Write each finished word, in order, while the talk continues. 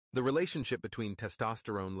The relationship between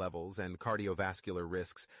testosterone levels and cardiovascular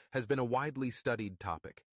risks has been a widely studied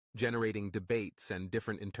topic, generating debates and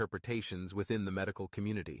different interpretations within the medical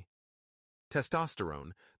community.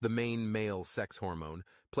 Testosterone, the main male sex hormone,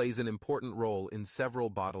 plays an important role in several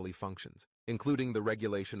bodily functions, including the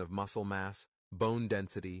regulation of muscle mass, bone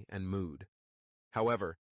density, and mood.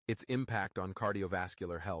 However, its impact on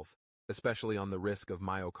cardiovascular health, especially on the risk of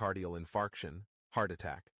myocardial infarction, heart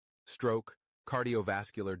attack, stroke,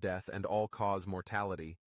 cardiovascular death, and all-cause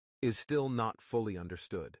mortality, is still not fully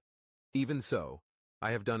understood. Even so,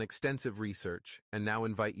 I have done extensive research and now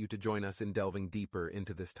invite you to join us in delving deeper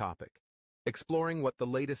into this topic, exploring what the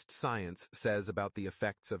latest science says about the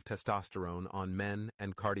effects of testosterone on men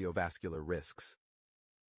and cardiovascular risks.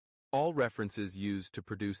 All references used to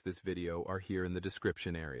produce this video are here in the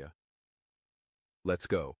description area. Let's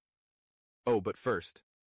go. Oh, but first,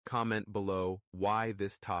 comment below why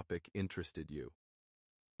this topic interested you.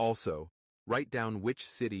 Also, write down which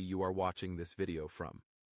city you are watching this video from.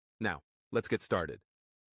 Now, let's get started.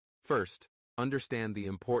 First, understand the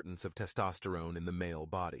importance of testosterone in the male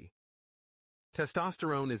body.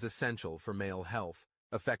 Testosterone is essential for male health,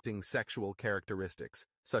 affecting sexual characteristics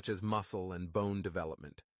such as muscle and bone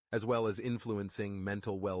development, as well as influencing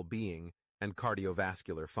mental well-being and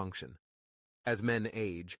cardiovascular function. As men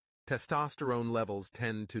age, testosterone levels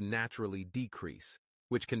tend to naturally decrease,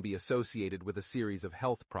 which can be associated with a series of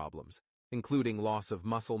health problems, including loss of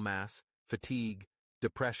muscle mass, fatigue,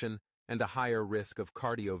 depression, and a higher risk of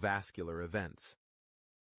cardiovascular events.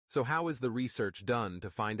 So how is the research done to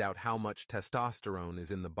find out how much testosterone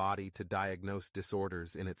is in the body to diagnose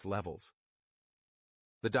disorders in its levels?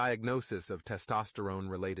 The diagnosis of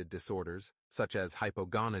testosterone-related disorders, such as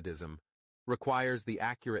hypogonadism, requires the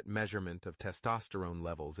accurate measurement of testosterone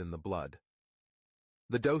levels in the blood.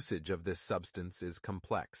 The dosage of this substance is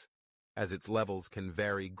complex, as its levels can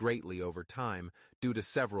vary greatly over time due to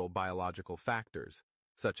several biological factors,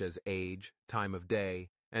 such as age, time of day,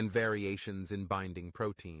 and variations in binding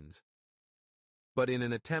proteins. But in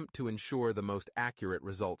an attempt to ensure the most accurate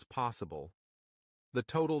results possible, the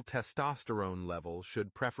total testosterone level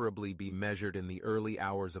should preferably be measured in the early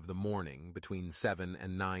hours of the morning between 7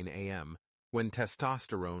 and 9 a.m., when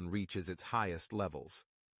testosterone reaches its highest levels.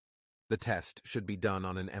 The test should be done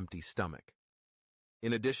on an empty stomach.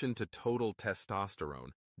 In addition to total testosterone,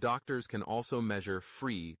 doctors can also measure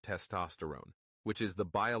free testosterone, which is the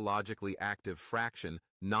biologically active fraction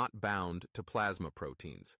not bound to plasma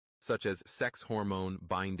proteins, such as sex hormone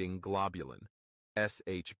binding globulin,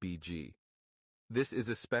 SHBG. This is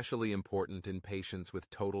especially important in patients with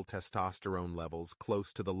total testosterone levels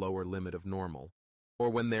close to the lower limit of normal, or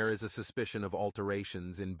when there is a suspicion of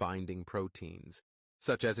alterations in binding proteins,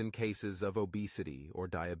 such as in cases of obesity or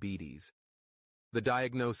diabetes. The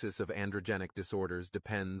diagnosis of androgenic disorders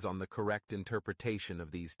depends on the correct interpretation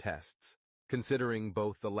of these tests, considering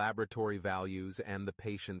both the laboratory values and the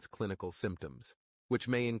patient's clinical symptoms, which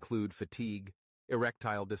may include fatigue,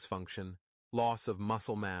 erectile dysfunction, loss of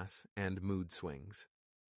muscle mass, and mood swings.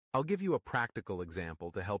 I'll give you a practical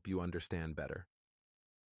example to help you understand better.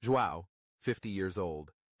 João, 50 years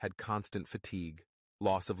old, had constant fatigue,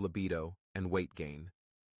 loss of libido, and weight gain.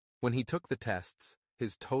 When he took the tests,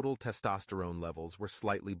 his total testosterone levels were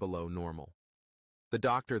slightly below normal. The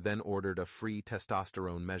doctor then ordered a free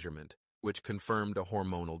testosterone measurement, which confirmed a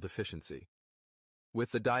hormonal deficiency.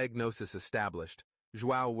 With the diagnosis established,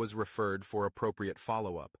 João was referred for appropriate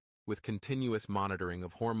follow-up, with continuous monitoring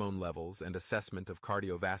of hormone levels and assessment of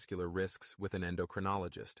cardiovascular risks with an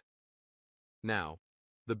endocrinologist. Now,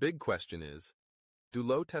 the big question is, do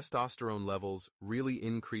low testosterone levels really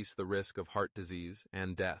increase the risk of heart disease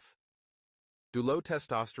and death? Do low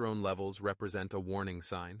testosterone levels represent a warning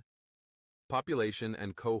sign? Population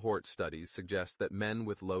and cohort studies suggest that men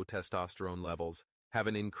with low testosterone levels have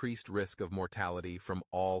an increased risk of mortality from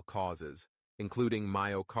all causes, including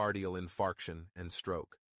myocardial infarction and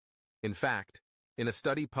stroke. In fact, in a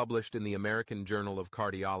study published in the American Journal of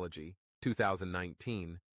Cardiology,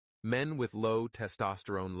 2019, men with low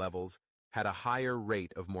testosterone levels had a higher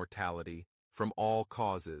rate of mortality from all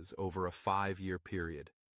causes over a 5-year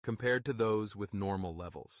period, compared to those with normal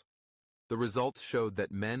levels. The results showed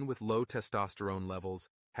that men with low testosterone levels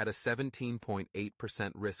had a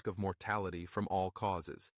 17.8% risk of mortality from all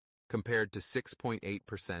causes, compared to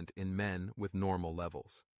 6.8% in men with normal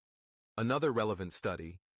levels. Another relevant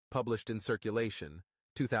study, published in Circulation,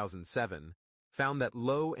 2007, found that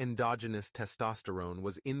low endogenous testosterone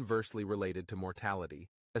was inversely related to mortality,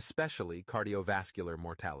 especially cardiovascular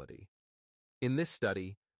mortality. In this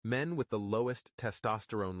study, men with the lowest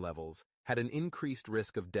testosterone levels had an increased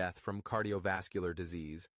risk of death from cardiovascular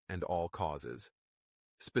disease and all causes.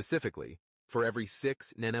 Specifically, for every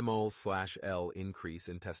 6 nmol/L increase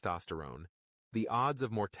in testosterone, the odds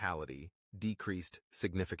of mortality decreased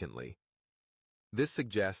significantly. This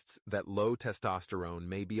suggests that low testosterone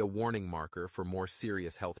may be a warning marker for more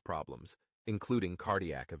serious health problems, including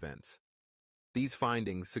cardiac events. These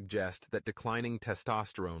findings suggest that declining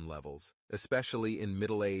testosterone levels, especially in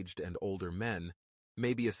middle-aged and older men,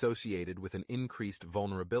 may be associated with an increased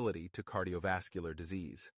vulnerability to cardiovascular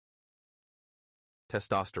disease.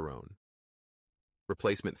 Testosterone,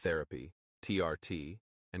 replacement therapy, TRT,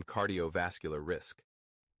 and cardiovascular risk.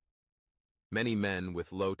 Many men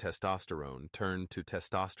with low testosterone turn to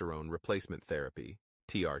testosterone replacement therapy,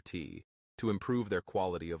 TRT, to improve their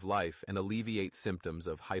quality of life and alleviate symptoms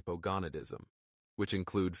of hypogonadism, which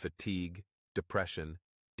include fatigue, depression,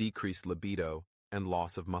 decreased libido, and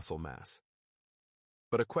loss of muscle mass.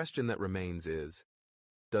 But a question that remains is,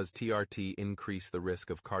 does TRT increase the risk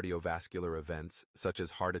of cardiovascular events such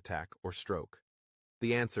as heart attack or stroke?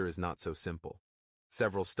 The answer is not so simple.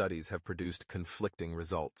 Several studies have produced conflicting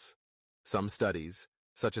results. Some studies,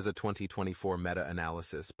 such as a 2024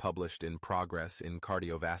 meta-analysis published in Progress in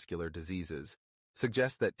Cardiovascular Diseases,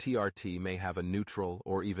 suggest that TRT may have a neutral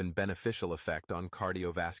or even beneficial effect on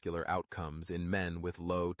cardiovascular outcomes in men with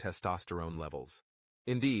low testosterone levels.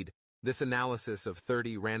 Indeed, this analysis of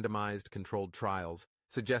 30 randomized controlled trials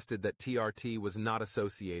suggested that TRT was not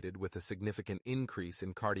associated with a significant increase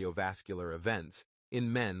in cardiovascular events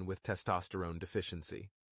in men with testosterone deficiency.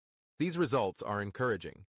 These results are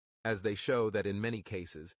encouraging, as they show that in many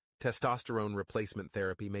cases, testosterone replacement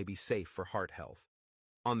therapy may be safe for heart health.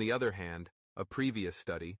 On the other hand, a previous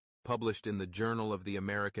study, published in the Journal of the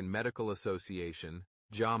American Medical Association,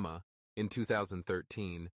 JAMA, in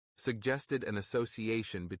 2013, suggested an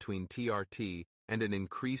association between TRT and an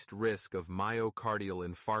increased risk of myocardial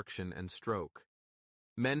infarction and stroke.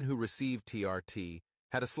 Men who received TRT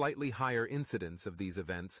had a slightly higher incidence of these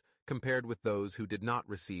events compared with those who did not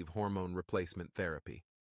receive hormone replacement therapy.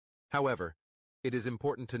 However, it is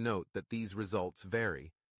important to note that these results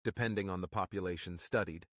vary depending on the population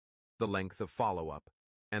studied, the length of follow-up,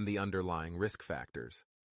 and the underlying risk factors.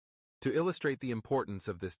 To illustrate the importance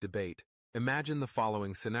of this debate, imagine the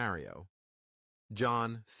following scenario.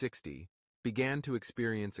 John, 60, began to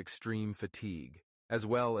experience extreme fatigue, as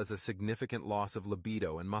well as a significant loss of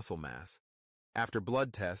libido and muscle mass. After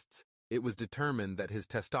blood tests, it was determined that his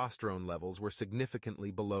testosterone levels were significantly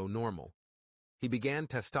below normal. He began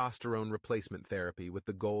testosterone replacement therapy with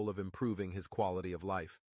the goal of improving his quality of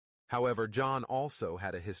life. However, John also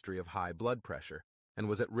had a history of high blood pressure and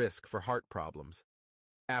was at risk for heart problems.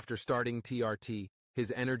 After starting TRT,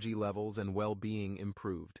 his energy levels and well-being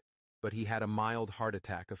improved, but he had a mild heart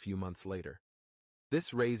attack a few months later.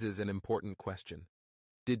 This raises an important question.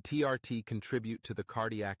 Did TRT contribute to the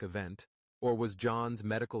cardiac event, or was John's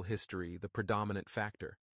medical history the predominant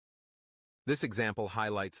factor? This example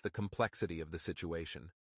highlights the complexity of the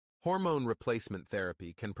situation. Hormone replacement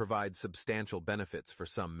therapy can provide substantial benefits for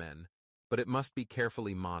some men, but it must be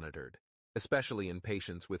carefully monitored, especially in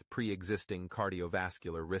patients with pre-existing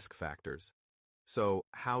cardiovascular risk factors. So,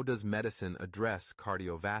 how does medicine address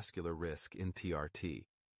cardiovascular risk in TRT?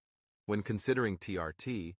 When considering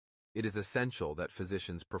TRT, it is essential that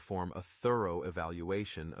physicians perform a thorough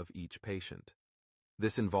evaluation of each patient.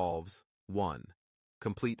 This involves 1.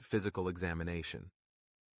 Complete physical examination.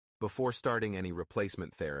 Before starting any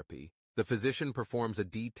replacement therapy, the physician performs a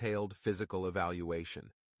detailed physical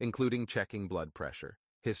evaluation, including checking blood pressure,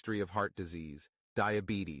 history of heart disease,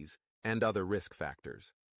 diabetes, and other risk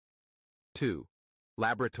factors. 2.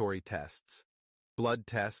 Laboratory tests. Blood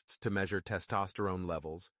tests to measure testosterone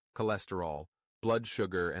levels, cholesterol, blood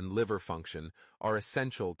sugar, and liver function are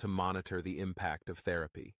essential to monitor the impact of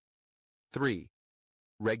therapy. 3.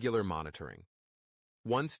 Regular monitoring.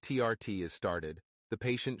 Once TRT is started, the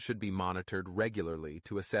patient should be monitored regularly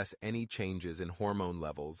to assess any changes in hormone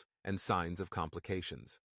levels and signs of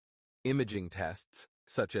complications. Imaging tests,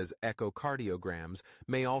 such as echocardiograms,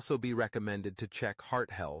 may also be recommended to check heart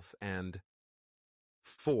health. And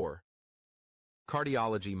 4.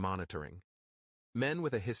 Cardiology monitoring. Men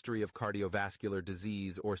with a history of cardiovascular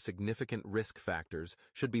disease or significant risk factors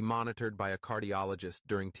should be monitored by a cardiologist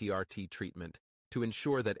during TRT treatment to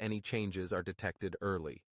ensure that any changes are detected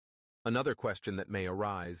early. Another question that may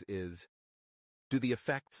arise is, do the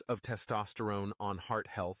effects of testosterone on heart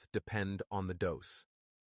health depend on the dose?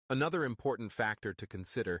 Another important factor to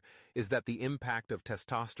consider is that the impact of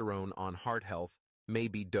testosterone on heart health may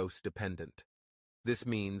be dose-dependent. This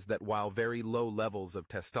means that while very low levels of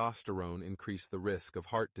testosterone increase the risk of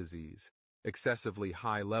heart disease, excessively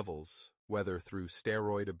high levels, whether through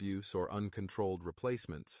steroid abuse or uncontrolled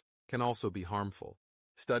replacements, can also be harmful.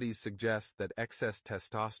 Studies suggest that excess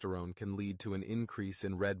testosterone can lead to an increase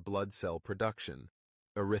in red blood cell production,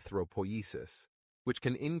 erythropoiesis, which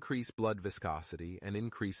can increase blood viscosity and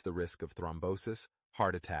increase the risk of thrombosis,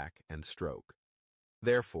 heart attack, and stroke.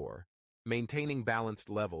 Therefore, maintaining balanced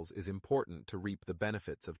levels is important to reap the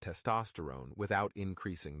benefits of testosterone without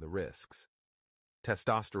increasing the risks.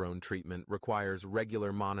 Testosterone treatment requires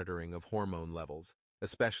regular monitoring of hormone levels,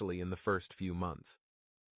 especially in the first few months.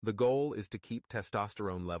 The goal is to keep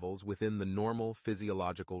testosterone levels within the normal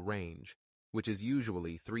physiological range, which is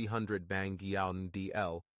usually 300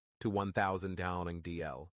 bang-dl to 1000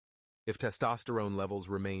 dl. If testosterone levels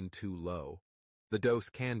remain too low, the dose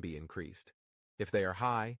can be increased. If they are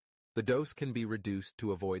high, the dose can be reduced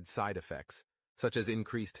to avoid side effects, such as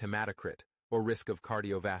increased hematocrit or risk of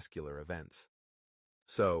cardiovascular events.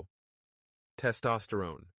 So,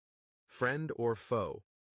 testosterone, friend or foe?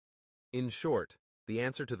 In short, the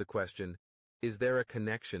answer to the question, is there a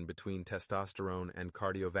connection between testosterone and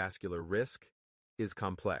cardiovascular risk, is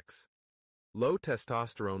complex. Low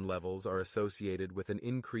testosterone levels are associated with an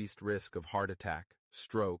increased risk of heart attack,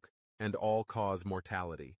 stroke, and all-cause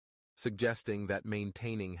mortality, suggesting that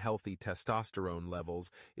maintaining healthy testosterone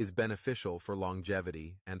levels is beneficial for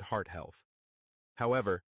longevity and heart health.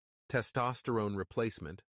 However, testosterone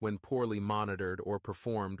replacement, when poorly monitored or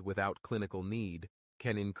performed without clinical need,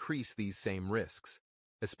 can increase these same risks,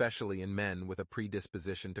 especially in men with a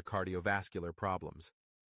predisposition to cardiovascular problems.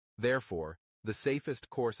 Therefore, the safest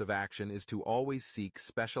course of action is to always seek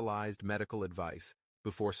specialized medical advice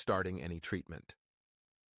before starting any treatment.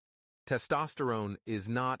 Testosterone is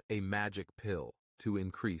not a magic pill to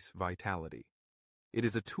increase vitality. It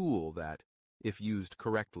is a tool that, if used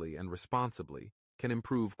correctly and responsibly, can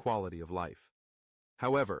improve quality of life.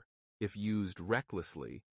 However, if used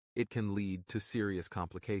recklessly, it can lead to serious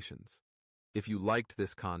complications. If you liked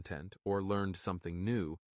this content or learned something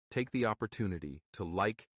new, take the opportunity to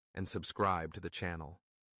like and subscribe to the channel.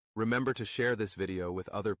 Remember to share this video with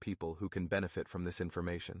other people who can benefit from this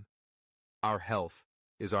information. Our health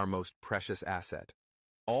is our most precious asset.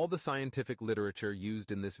 All the scientific literature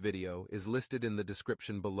used in this video is listed in the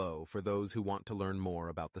description below for those who want to learn more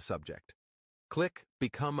about the subject. Click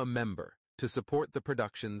Become a Member to support the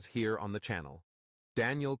productions here on the channel.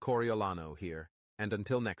 Daniel Coriolano here, and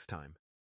until next time.